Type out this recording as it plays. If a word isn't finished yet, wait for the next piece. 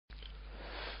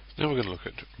Now we're going to look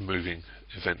at removing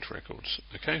event records.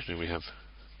 Occasionally we have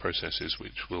processes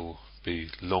which will be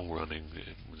long running,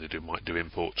 they might do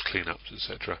imports, cleanups,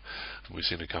 etc. And we've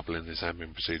seen a couple in this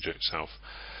admin procedure itself.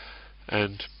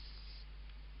 And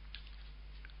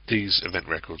these event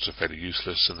records are fairly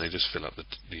useless and they just fill up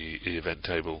the event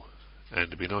table, and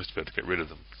it'd be nice to be able to get rid of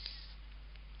them.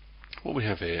 What we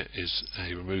have here is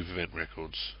a remove event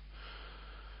records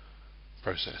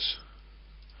process.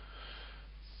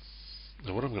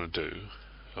 Now what I'm going to do,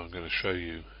 I'm going to show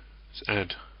you, is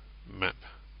add map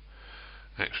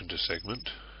action to segment.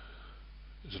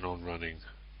 It's an on-running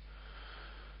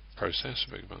process.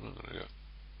 I'm going to go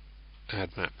add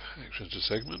map action to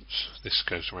segments. This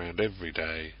goes around every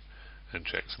day and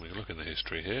checks. And we can look in the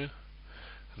history here,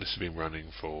 and this has been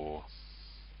running for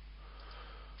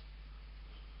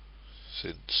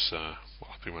since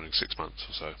I've been running 6 months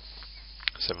or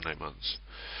so, 7-8 months.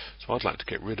 So I'd like to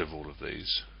get rid of all of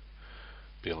these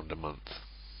beyond a month.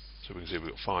 So we can see we've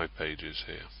got 5 pages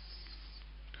here.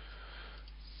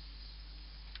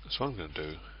 So what I'm going to do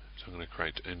is I'm going to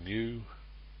create a new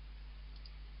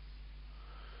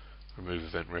remove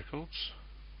event records.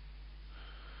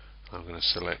 I'm going to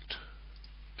select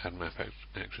add map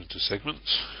action to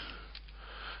segments,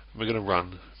 and we're going to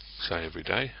run, say, every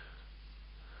day,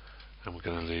 and we're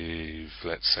going to leave,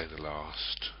 let's say, the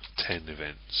last 10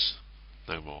 events,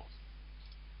 no more.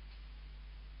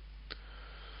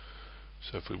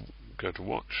 So if we go to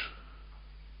watch,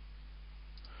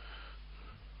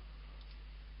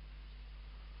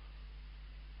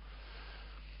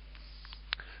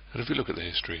 and if we look at the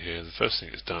history here, the first thing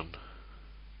it's done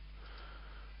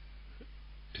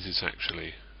is it's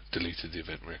actually deleted the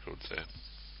event records there.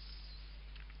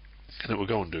 And it will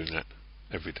go on doing that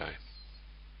every day.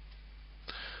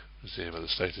 You see here by the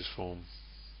status form,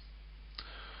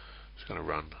 it's going to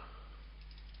run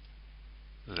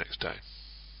the next day.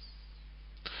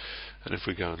 And if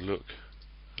we go and look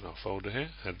at our folder here,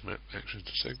 add map actions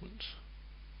to segments,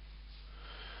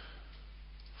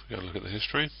 if we go and look at the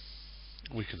history,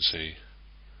 we can see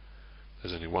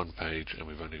there's only 1 page and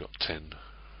we've only got 10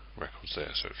 records there.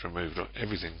 So it's removed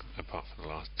everything apart from the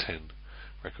last 10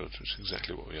 records, which is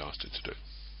exactly what we asked it to do.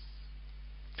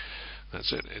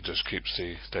 That's it. It just keeps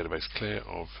the database clear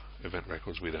of event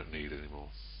records we don't need anymore.